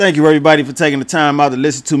Thank you, everybody, for taking the time out to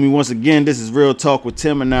listen to me once again. This is Real Talk with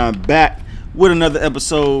Tim, and now I'm back with another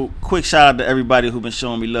episode. Quick shout out to everybody who's been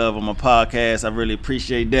showing me love on my podcast. I really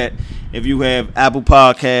appreciate that. If you have Apple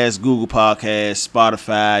Podcasts, Google Podcasts,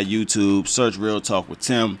 Spotify, YouTube, search Real Talk with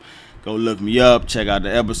Tim. Go look me up. Check out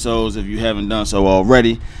the episodes if you haven't done so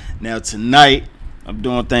already. Now, tonight, I'm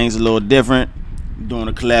doing things a little different. I'm doing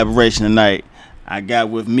a collaboration tonight. I got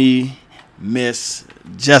with me Miss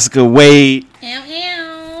Jessica Wade.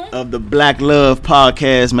 Of the Black Love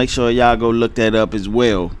Podcast. Make sure y'all go look that up as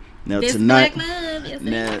well. Now this tonight, Black Love,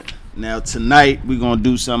 yes, now tonight we're gonna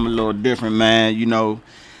do something a little different, man. You know,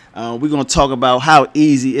 we're gonna talk about how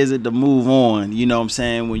easy is it to move on. You know what I'm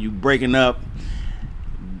saying? When you breaking up,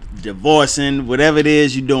 divorcing, whatever it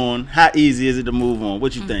is you're doing, how easy is it to move on?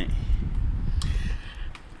 What you think?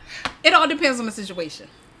 It all depends on the situation.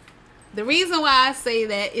 The reason why I say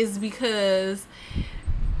that is because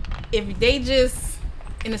if they just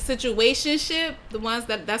in a situationship, the ones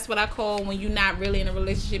that's what I call when you're not really in a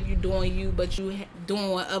relationship, you're doing you, but you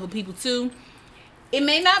doing other people too. It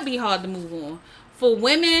may not be hard to move on. For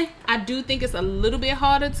women, I do think it's a little bit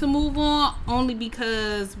harder to move on, only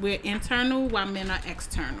because we're internal while men are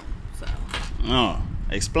external. So. Oh,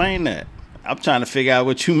 explain that. I'm trying to figure out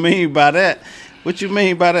what you mean by that. What you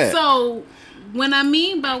mean by that? So, when I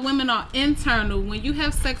mean by women are internal, when you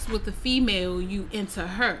have sex with a female, you into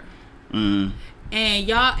her. Mm. And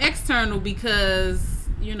y'all external because,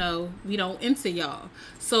 you know, we don't enter y'all.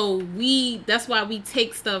 So that's why we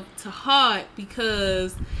take stuff to heart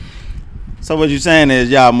because. So what you're saying is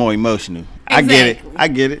y'all more emotional. Exactly. I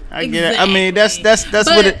get it. Exactly. I mean, that's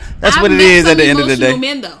what it is at the end of the day.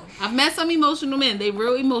 Men, though. I've met some emotional men. They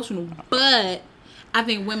real emotional, but I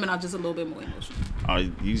think women are just a little bit more emotional. Oh,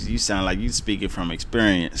 you sound like you speaking from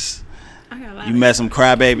experience. I got a lot you met some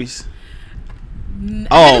crybabies?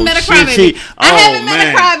 I haven't met a crybaby. I haven't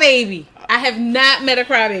met a crybaby. I have not met a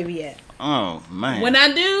crybaby yet. Oh man! When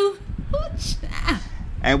I do,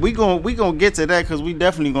 and we gonna get to that because we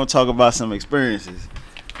definitely gonna talk about some experiences.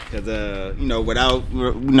 Because you know, without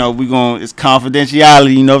it's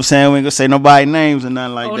confidentiality. You know what I'm saying? We ain't gonna say nobody's names or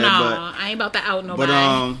nothing like that. No, I ain't about to out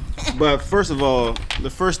nobody. But first of all,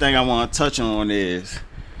 the first thing I want to touch on is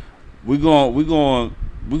we gonna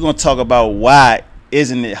talk about why.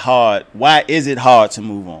 Isn't it hard? Why is it hard to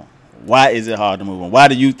move on? Why is it hard to move on? Why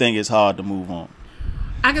do you think it's hard to move on?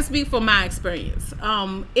 I can speak for my experience.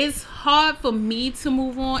 It's hard for me to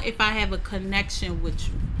move on if I have a connection with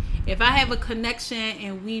you. If I have a connection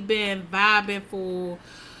and we've been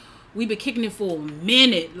kicking it for a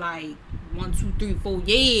minute, like 1, 2, 3, 4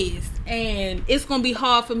 years, and it's gonna be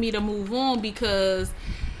hard for me to move on because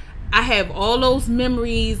I have all those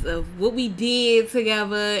memories of what we did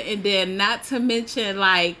together, and then not to mention,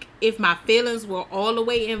 like, if my feelings were all the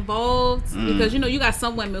way involved, because, you know, you got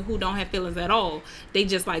some women who don't have feelings at all. They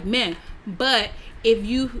just like men. But if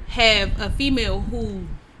you have a female who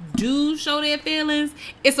do show their feelings,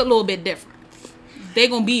 it's a little bit different. They're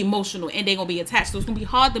going to be emotional, and they're going to be attached, so it's going to be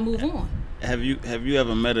hard to move on. Have you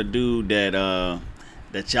ever met a dude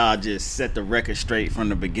that y'all just set the record straight from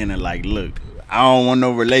the beginning, like, look, I don't want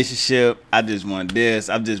no relationship. I just want this.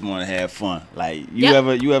 I just want to have fun. Like you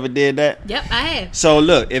ever did that? Yep, I have. So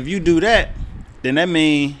look, if you do that, then that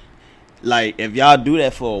mean like if y'all do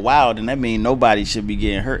that for a while, then that mean nobody should be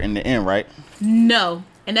getting hurt in the end, right? No,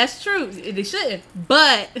 and that's true. They shouldn't.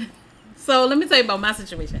 But so let me tell you about my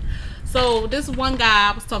situation. So this one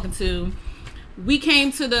guy I was talking to, we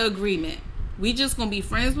came to the agreement. We just gonna be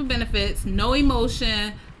friends with benefits, no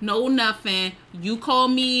emotion. No nothing. You call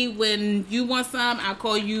me when you want some. I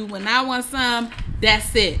call you when I want some.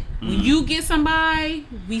 That's it. When you get somebody,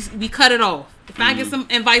 we cut it off. If I get some,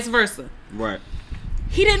 and vice versa. Right.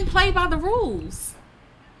 He didn't play by the rules.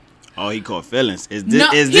 Oh, he caught feelings. Is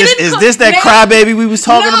this that crybaby we was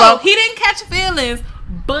talking about? He didn't catch feelings,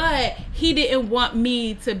 but he didn't want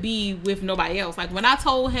me to be with nobody else. Like when I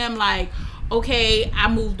told him, like, okay,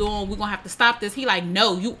 I moved on. We're gonna have to stop this. He like,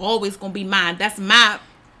 no, you always gonna be mine. That's my.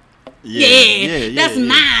 Yeah, that's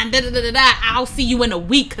mine. Da, da, da, da, da. I'll see you in a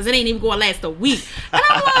week because it ain't even going to last a week. And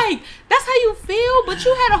I'm like, that's how you feel? But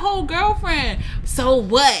you had a whole girlfriend. So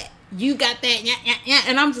what? You got that? Yeah.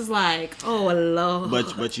 And I'm just like, oh, Lord.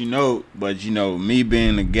 But you know, me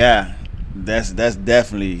being a guy, that's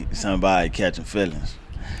definitely somebody catching feelings.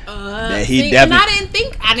 And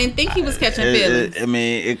I didn't think he was catching feelings. I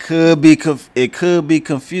mean, it could be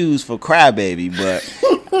confused for crybaby, but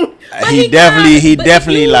he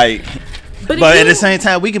definitely like. But at the same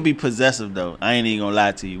time, we can be possessive though. I ain't even gonna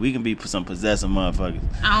lie to you. We can be some possessive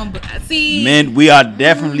motherfuckers. Men, we are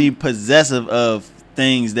definitely possessive of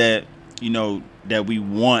things that that we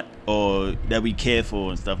want or that we care for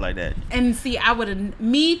and stuff like that. And see,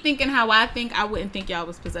 me thinking how I think, I wouldn't think y'all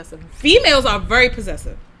was possessive. Females are very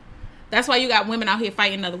possessive. That's why you got women out here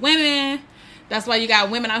fighting other women. That's why you got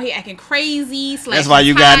women out here acting crazy. That's why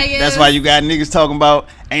you got niggas talking about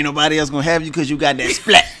ain't nobody else gonna have you because you got that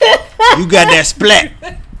splat. You got that splat.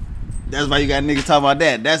 That's why you got niggas talking about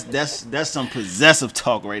that. That's some possessive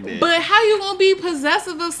talk right there. But how you gonna be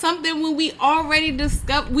possessive of something when we already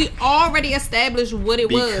established what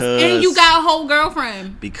it was, and you got a whole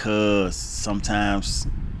girlfriend? Because sometimes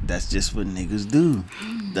that's just what niggas do.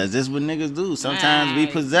 That's just what niggas do. Sometimes we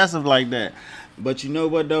possessive like that. But you know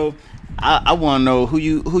what though? I want to know who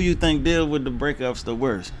you think deal with the breakups the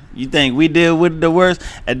worst. You think we deal with it the worst?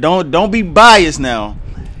 And don't be biased now.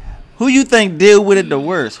 Who you think deal with it the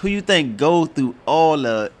worst? Who you think go through all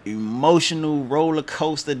the emotional roller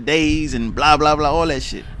coaster days and blah blah blah, all that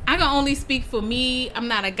shit? I can only speak for me. I'm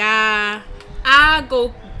not a guy. I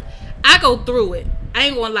go through it. I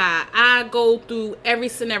ain't gonna lie. I go through every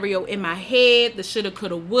scenario in my head. The shoulda,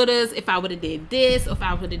 coulda, wouldas. If I woulda did this, or if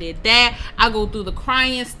I woulda did that. I go through the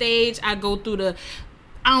crying stage. I go through the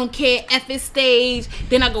I don't care F it stage.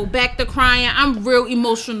 Then I go back to crying. I'm real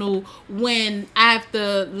emotional when I have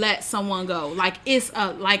to let someone go. Like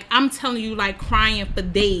I'm telling you, like crying for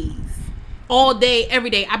days, all day,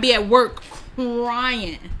 every day. I be at work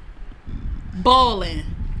crying, bawling.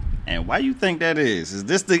 And why you think that is? Is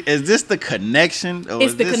this the connection? Or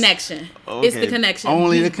it's the connection. Okay. It's the connection.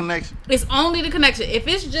 Only the connection. It's only the connection. If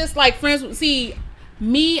it's just like friends, see.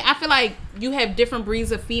 Me, I feel like you have different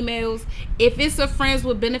breeds of females. If it's a friends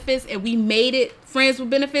with benefits and we made it friends with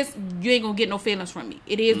benefits, you ain't gonna get no feelings from me.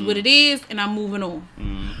 It is what it is, and I'm moving on.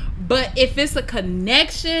 But if it's a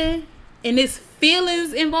connection and it's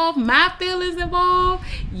feelings involved, my feelings involved,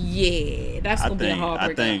 yeah, that's gonna be a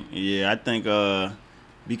heartbreaker. I think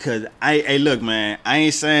because hey, look, man, I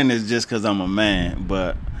ain't saying this just because I'm a man,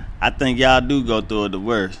 but I think y'all do go through it the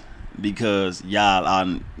worst. Because y'all are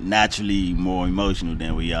naturally more emotional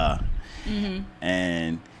than we are,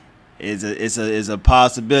 and it's a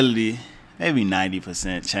possibility, maybe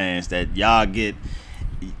 90% chance that y'all get,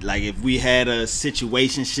 like if we had a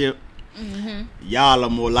situationship, y'all are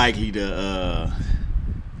more likely to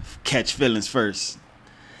catch feelings first.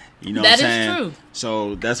 You know what I'm saying? That is true.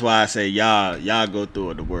 So that's why I say y'all go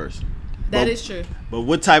through it the worst. That is true. But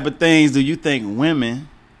what type of things do you think women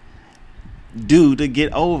do to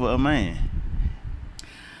get over a man?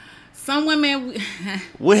 Some women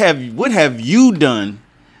what have you done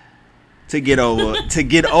to get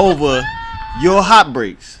over your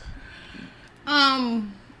heartbreaks?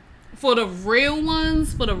 For the real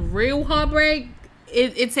ones, for the real heartbreak,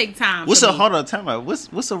 it take time. What's a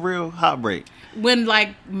real heartbreak? When like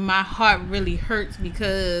my heart really hurts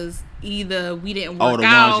because either we didn't work out. Oh, the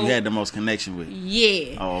ones you had the most connection with.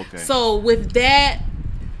 Yeah. Oh, okay. So with that,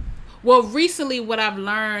 well, recently what I've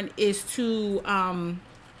learned is to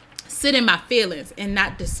sit in my feelings and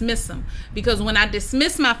not dismiss them. Because when I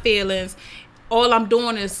dismiss my feelings, all I'm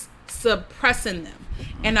doing is suppressing them.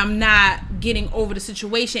 And I'm not getting over the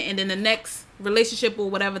situation. And then the next relationship or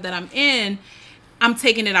whatever that I'm in, I'm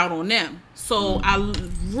taking it out on them. So I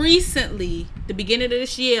recently, the beginning of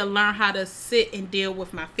this year, learned how to sit and deal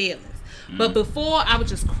with my feelings. But before, I would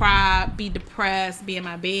just cry, be depressed, be in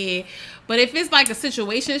my bed. But if it's like a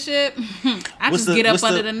situationship, I just get up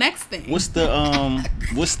under the next thing. Catch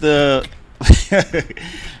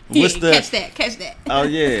that. Oh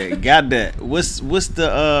yeah, got that. What's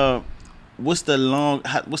the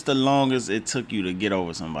longest it took you to get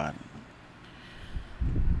over somebody?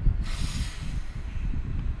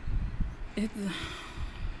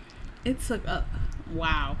 It took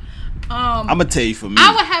wow. I'm gonna tell you for me.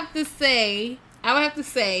 I would have to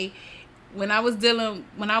say when I think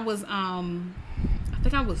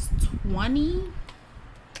I was 20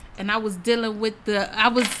 and I was dealing with I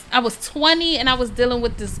was 20 and I was dealing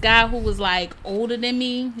with this guy who was like older than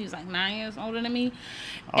me. He was like 9 years older than me.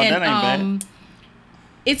 Oh, and that ain't bad.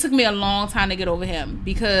 It took me a long time to get over him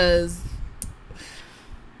because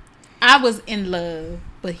I was in love,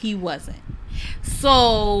 but he wasn't.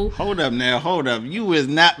 So hold up. You was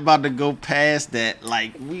not about to go past that.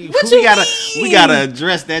 Like we mean? gotta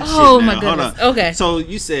address that shit. Oh now. My goodness. Hold on. Okay. So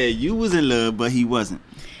you said you was in love, but he wasn't.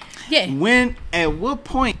 Yeah. At what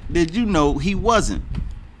point did you know he wasn't?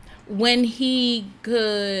 When he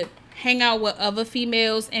could hang out with other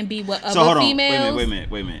females and be with other females. Wait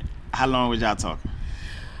a minute. How long was y'all talking?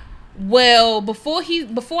 Well, before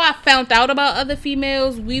I found out about other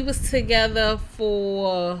females, we was together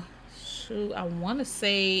for I want to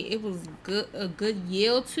say it was a good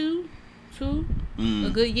year or two.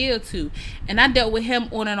 a good year or two. And I dealt with him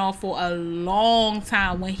on and off for a long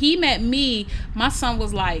time. When he met me, my son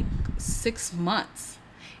was like 6 months.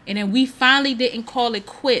 And then we finally didn't call it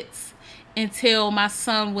quits until my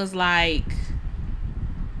son was like,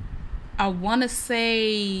 I want to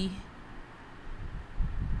say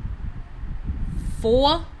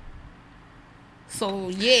 4. So,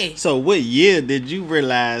 yeah. So, what year did you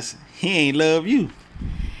realize he ain't love you?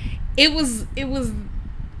 It was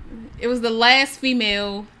the last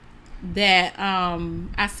female that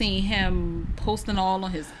I seen him posting all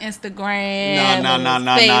on his Instagram.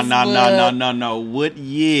 No. What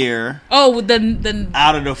year? Oh, the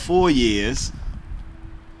out of the 4 years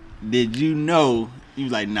did you know you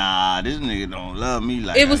was like, nah, this nigga don't love me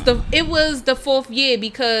like it was the 4th year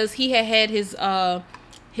because he had his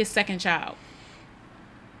second child.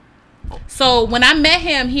 So when I met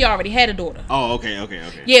him, he already had a daughter. Oh, okay.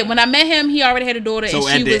 Yeah, when I met him, he already had a daughter. So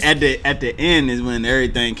and at the end is when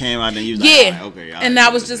everything came out, and you was like, right, okay. And I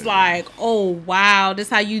was just like, oh wow, this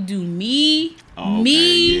how you do me? Oh, okay.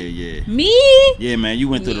 Me? Me? Yeah, man, you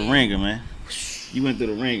went through the ringer, man. You went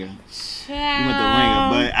through the ringer.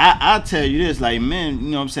 But I'll tell you this, like, men,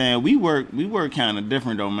 you know what I'm saying? We work kind of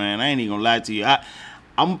different though, man. I ain't even gonna lie to you.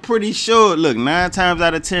 I'm pretty sure. Look, 9 times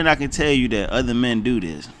out of 10, I can tell you that other men do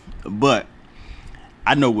this. But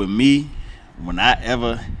I know with me, when I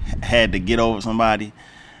ever had to get over somebody,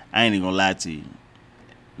 I ain't even gonna lie to you.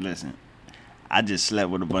 Listen, I just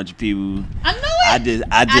slept with a bunch of people. I knew it.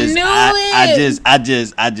 I just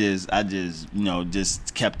you know,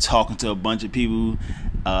 just kept talking to a bunch of people,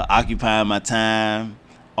 occupying my time,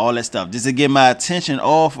 all that stuff, just to get my attention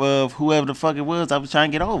off of whoever the fuck it was I was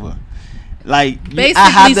trying to get over. Like,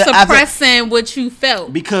 basically suppressing what you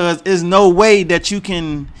felt. Because there's no way that you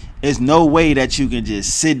can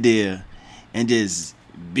just sit there and just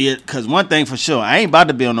be, because one thing for sure, I ain't about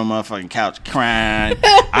to be on no motherfucking couch crying.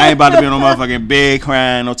 I ain't about to be on no motherfucking bed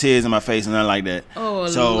crying, no tears in my face and nothing like that. Oh,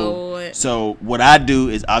 Lord. So what I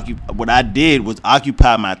did was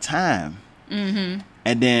occupy my time. Mm-hmm.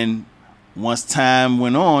 And then once time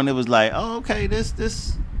went on, it was like, oh, okay,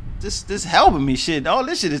 this helping me, shit. Oh,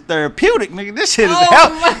 this shit is therapeutic, nigga. This shit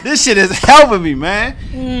is helping me, man.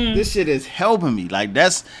 This shit is helping me. Like,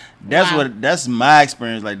 that's my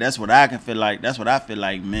experience. Like, that's what I can feel like. That's what I feel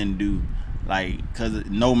like men do. Like, cause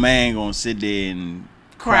no man gonna sit there and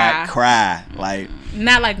cry. Like,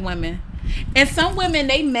 not like women. And some women,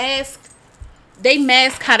 they mask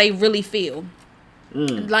how they really feel.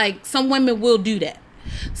 Like, some women will do that.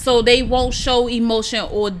 So they won't show emotion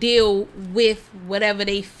or deal with whatever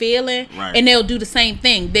they feeling, right. And they'll do the same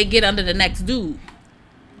thing. They get under the next dude.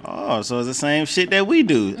 Oh, so it's the same shit that we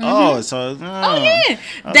do. Mm-hmm. Oh yeah, okay.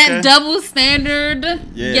 That double standard.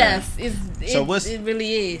 Yeah. Yes, it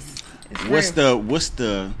really is. What's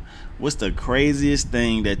the craziest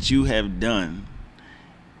thing that you have done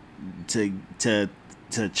to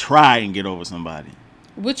try and get over somebody?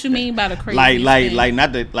 What you mean by the craziest thing? Like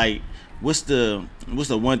not the like. What's the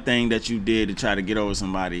one thing that you did to try to get over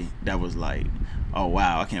somebody that was like, oh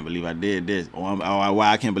wow, I can't believe I did this, or wow,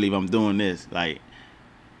 I can't believe I'm doing this. Like,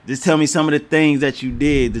 just tell me some of the things that you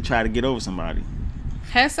did to try to get over somebody.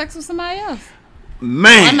 Had sex with somebody else.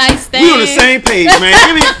 Man, one night stand. We on the same page, man.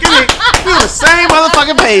 Give me. We on the same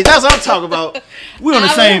motherfucking page. That's what I'm talking about. We on the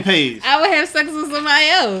same page. I would have sex with somebody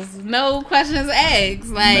else, no questions asked.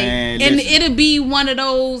 Like, man, and it'll be one of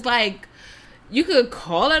those like. You could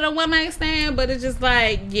call it a one night stand, but it's just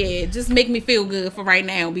like, yeah, just make me feel good for right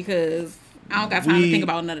now because I don't got time to think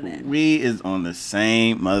about none of that. We is on the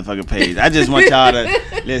same motherfucking page. I just want y'all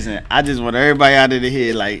to listen. I just want everybody out there to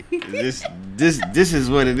hear like this is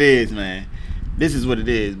what it is, man. This is what it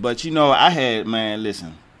is. But you know, I had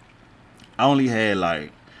a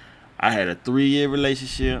 3-year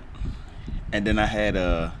relationship, and then I had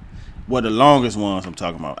the longest ones I'm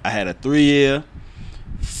talking about. I had a 3-year.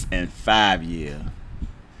 And 5-year,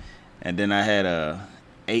 and then I had a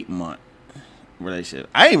 8-month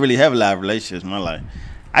relationship. I ain't really have a lot of relationships in my life.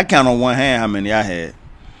 I count on one hand how many I had.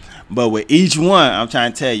 But with each one, I'm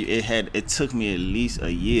trying to tell you, it took me at least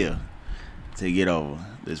a year to get over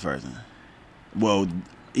this person. Well,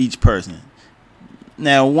 each person.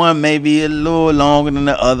 Now, one may be a little longer than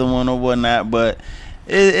the other one or whatnot, but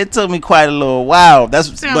it took me quite a little while. But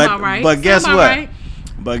guess what? Right.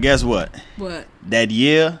 But guess what? What? That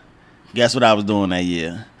year, guess what I was doing that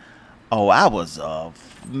year? Oh, I was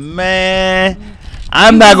man.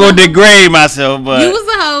 I'm not gonna degrade myself, but you was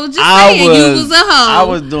a hoe. Just saying, you was a hoe. I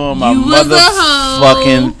was doing my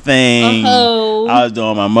motherfucking thing. I was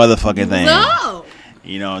doing my motherfucking thing. No.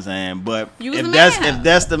 You know what I'm saying? But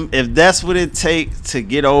if that's what it takes to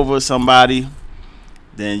get over somebody,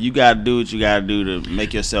 then you gotta do what you gotta do to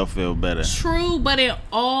make yourself feel better. True, but in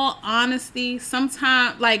all honesty,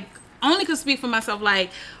 sometimes, like, only can speak for myself.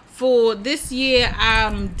 Like, for this year,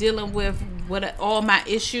 I'm dealing with all my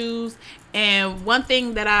issues, and one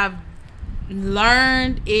thing that I've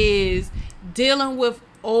learned is dealing with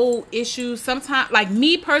old issues. Sometimes, like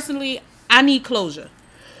me personally, I need closure.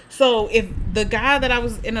 So if the guy that I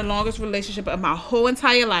was in the longest relationship of my whole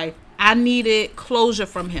entire life, I needed closure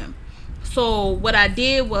from him. So what I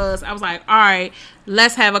did was I was like, all right,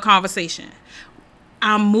 let's have a conversation.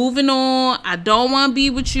 I'm moving on. I don't want to be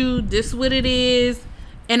with you. This is what it is.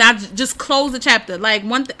 And I just close the chapter. Like,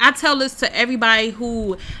 I tell this to everybody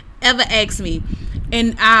who ever asks me.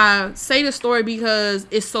 And I say the story because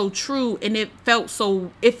it's so true. And it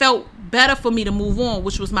felt better for me to move on,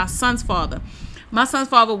 which was my son's father. My son's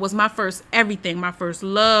father was my first everything, my first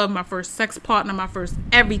love, my first sex partner, my first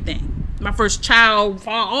everything, my first child,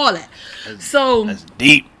 all that. That's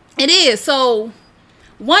deep. It is. So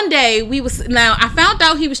one day I found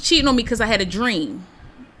out he was cheating on me because I had a dream.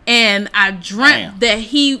 And I dreamt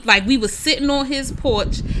that we was sitting on his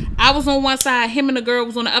porch. I was on one side, him and the girl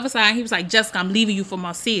was on the other side. And he was like, Jessica, I'm leaving you for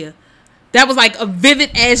Marcia. That was like a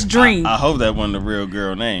vivid ass dream. I hope that wasn't the real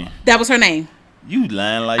girl name. That was her name. You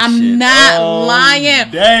lying like I'm shit. I'm not lying.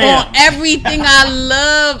 Damn. On everything I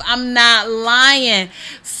love, I'm not lying.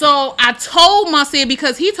 So I told Marcia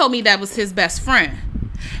because he told me that was his best friend.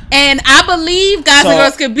 And I believe guys and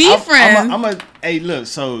girls could be friends. Hey, look,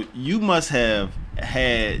 so you must have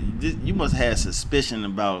had suspicion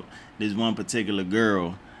about this one particular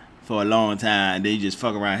girl for a long time, and then you just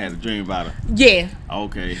fuck around and had a dream about her. Yeah.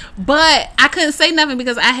 Okay. But I couldn't say nothing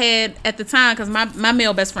because I had, at the time, because my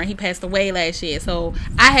male best friend, he passed away last year. So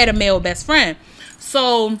I had a male best friend.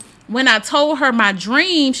 So when I told her my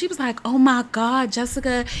dream, she was like, oh my God,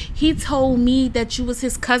 Jessica, he told me that you was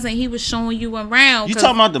his cousin. He was showing you around. You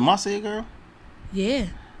talking about the Marcia girl? Yeah.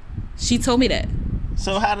 She told me that.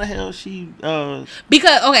 So how the hell she...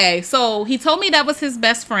 Because, okay, so he told me that was his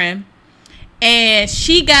best friend. And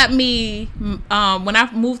she got me, when I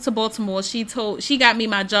moved to Baltimore, she got me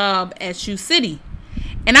my job at Shoe City.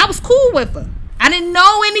 And I was cool with her. I didn't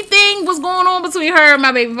know anything was going on between her and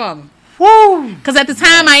my baby father. Woo! Because at the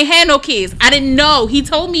time, I ain't had no kids. I didn't know. He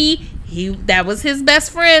told me that was his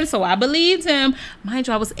best friend, so I believed him. Mind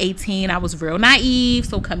you, I was 18. I was real naive,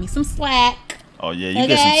 so cut me some slack. Oh, yeah, you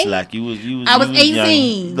get some slack. I was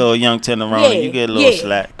 18. Young tenderoni. You get a little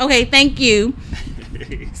slack. Okay, thank you.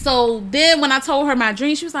 So then when I told her my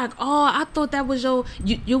dream, she was like, oh, I thought that was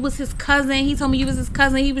you was his cousin. He told me you was his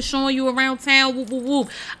cousin. He was showing you around town. Whoop, whoop, whoop.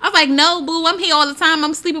 I was like, no, boo, I'm here all the time.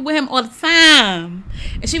 I'm sleeping with him all the time.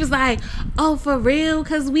 And she was like, oh, for real?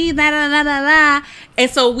 Because we la. And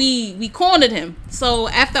so we cornered him. So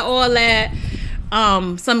after all that,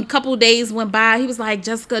 some couple days went by. He was like,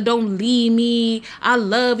 Jessica, don't leave me. I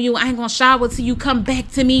love you. I ain't gonna shower till you come back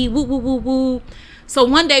to me. Woo, woo, woo, woo. So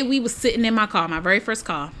one day we was sitting in my car, my very first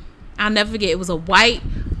car. I'll never forget. It was a white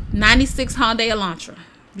 96 Hyundai Elantra.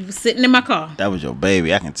 We was sitting in my car. That was your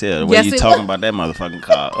baby. I can tell. The way you talking about that motherfucking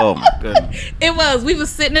car. Oh, my goodness. It was. We was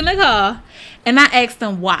sitting in the car, and I asked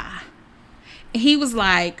him why. And he was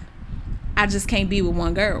like, I just can't be with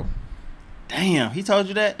one girl. Damn, he told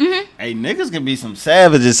you that? Mm-hmm. Hey, niggas can be some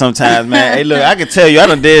savages sometimes, man. Hey, look, I can tell you, I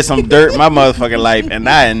done did some dirt in my motherfucking life, and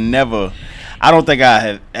I don't think I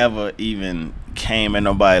have ever even came at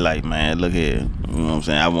nobody like, man, look here, you know what I'm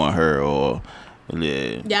saying, I want her, or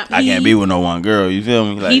I can't be with no one girl, you feel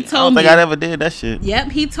me? Like, I don't think I ever did that shit.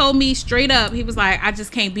 Yep, he told me straight up, he was like, I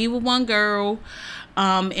just can't be with one girl,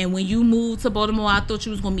 and when you moved to Baltimore, I thought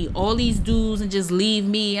you was gonna meet all these dudes and just leave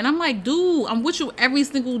me. And I'm like, dude, I'm with you every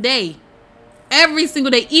single day,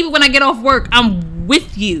 even when I get off work, I'm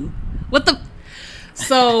with you.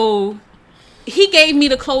 So he gave me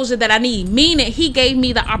the closure that I need, meaning he gave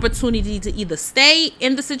me the opportunity to either stay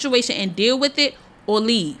in the situation and deal with it or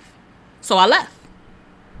leave. So I left.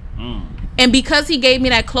 And because he gave me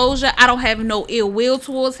that closure, I don't have no ill will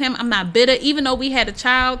towards him. I'm not bitter. Even though we had a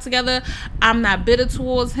child together, I'm not bitter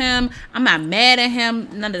towards him. I'm not mad at him.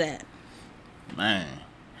 None of that. Man.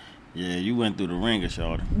 Yeah, you went through the ringer,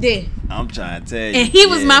 shorty. Yeah. I'm trying to tell you. And he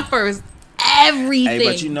was my first everything. Hey,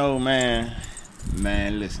 but you know, man,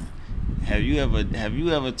 listen. Have you ever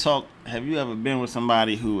been with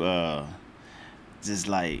somebody who just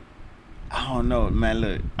like, I don't know, man,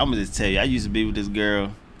 look, I'm gonna just tell you, I used to be with this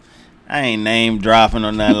girl. I ain't name dropping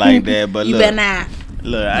or nothing like that, but you look, better not.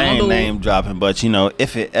 Look, I ain't name dropping, but you know,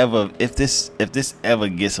 if this ever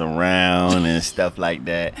gets around and stuff like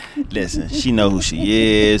that, listen, she know who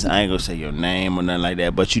she is. I ain't gonna say your name or nothing like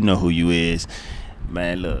that, but you know who you is.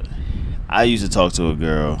 Man, look, I used to talk to a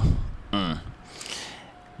girl.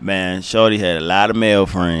 Man, Shorty had a lot of male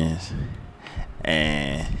friends,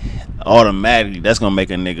 and automatically that's gonna make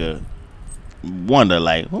a nigga wonder,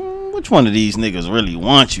 like, which one of these niggas really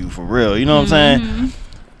want you for real? You know what I'm saying?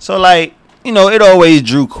 So, like, you know, it always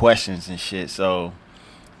drew questions and shit. So,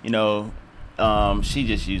 you know, she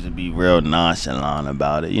just used to be real nonchalant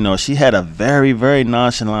about it. You know, she had a very, very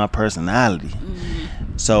nonchalant personality.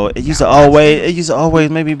 So it used to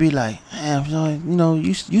always maybe be like, damn, you know,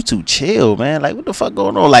 you too chill, man. Like, what the fuck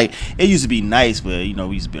going on? Like, it used to be nice, but, you know,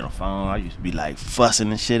 we used to be on the phone. I used to be like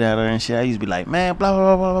fussing and shit at her and shit. I used to be like, man, blah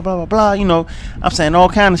blah blah blah blah blah blah. You know, I'm saying all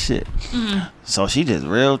kind of shit. So she just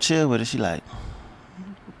real chill with it. She like,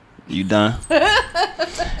 you done?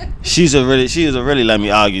 She used to really let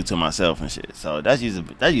me argue to myself and shit. So that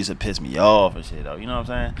used to piss me off and shit though. You know what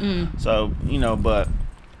I'm saying? So, you know, but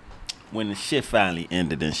when the shit finally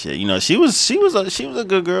ended and shit, you know, she was a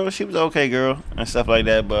good girl. She was an okay girl and stuff like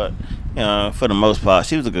that. But, you know, for the most part,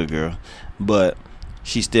 she was a good girl. But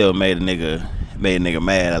she still made a nigga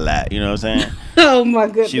mad a lot. You know what I'm saying? Oh my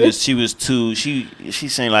goodness. She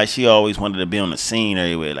seemed like she always wanted to be on the scene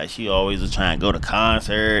everywhere. Like, she always was trying to go to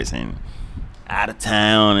concerts and out of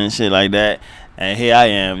town and shit like that. And here I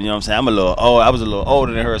am, you know what I'm saying? I was a little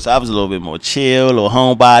older than her, so I was a little bit more chill, a little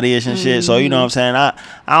homebody-ish and shit. So, you know what I'm saying? I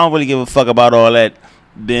don't really give a fuck about all that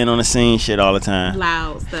being on the scene shit all the time.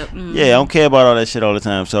 Loud stuff. Yeah, I don't care about all that shit all the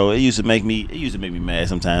time. So it used to make me mad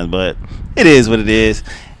sometimes, but it is what it is.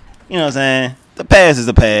 You know what I'm saying? The past is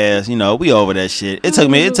the past. You know, we over that shit. It took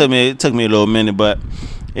me a little minute, but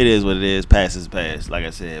it is what it is. Past is past, like I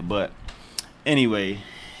said. But anyway,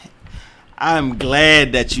 I'm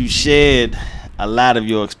glad that you shared a lot of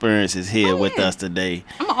your experiences here with us today.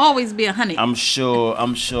 I'm gonna always be 100. I'm sure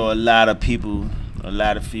a lot of people, a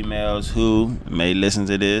lot of females who may listen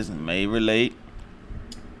to this, may relate,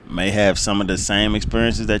 may have some of the same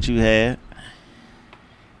experiences that you had.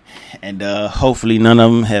 And hopefully none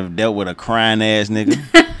of them have dealt with a crying ass nigga.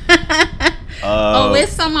 There's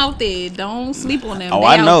some out there. Don't sleep on them. Oh,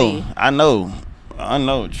 I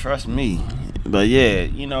know. Trust me. But yeah,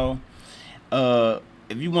 you know,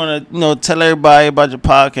 if you want to, you know, tell everybody about your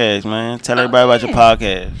podcast, man. Tell everybody about your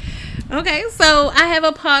podcast. Okay, so I have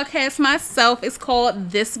a podcast myself. It's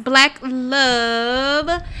called This Black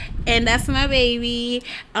Love, and that's my baby.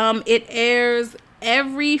 It airs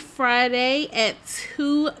every Friday at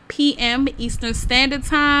 2 p.m. Eastern Standard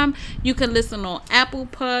Time. You can listen on Apple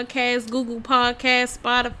Podcasts, Google Podcasts,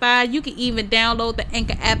 Spotify. You can even download the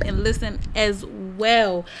Anchor app and listen as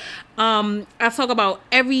well. I talk about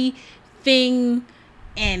everything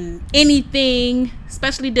and anything,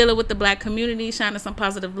 especially dealing with the black community, shining some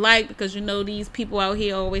positive light, because you know these people out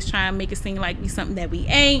here always try and make it seem like we something that we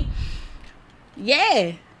ain't.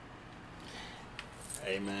 Yeah.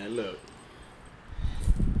 Hey man, look.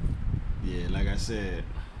 Yeah, like I said,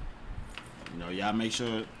 you know, y'all make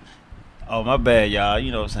sure. Oh, my bad, y'all.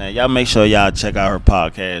 You know what I'm saying? Y'all make sure y'all check out her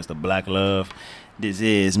podcast, The Black Love. This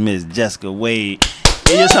is Miss Jessica Wade.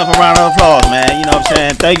 Give yourself a round of applause, man. You know what I'm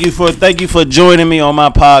saying? Thank you for joining me on my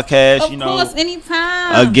podcast. Of course,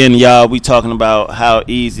 anytime. Again, y'all, we talking about how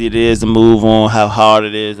easy it is to move on, how hard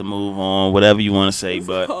it is to move on, whatever you want to say.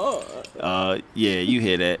 But yeah, you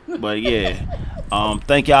hear that. But yeah,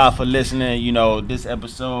 thank y'all for listening. You know, this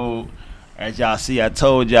episode, as y'all see, I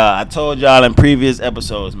told y'all in previous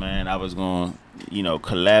episodes, man, I was going to, you know,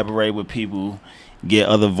 collaborate with people, get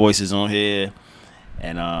other voices on here.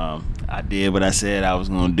 And I did what I said I was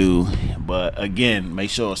going to do. But again, make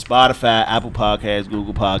sure Spotify, Apple Podcasts,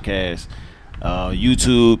 Google Podcasts,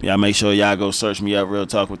 YouTube. Y'all make sure y'all go search me up, Real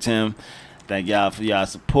Talk with Tim. Thank y'all for y'all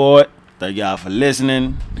support. Thank y'all for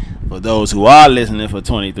listening. For those who are listening for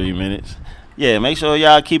 23 minutes. Yeah, make sure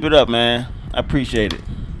y'all keep it up, man. I appreciate it.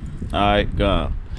 All right, gone.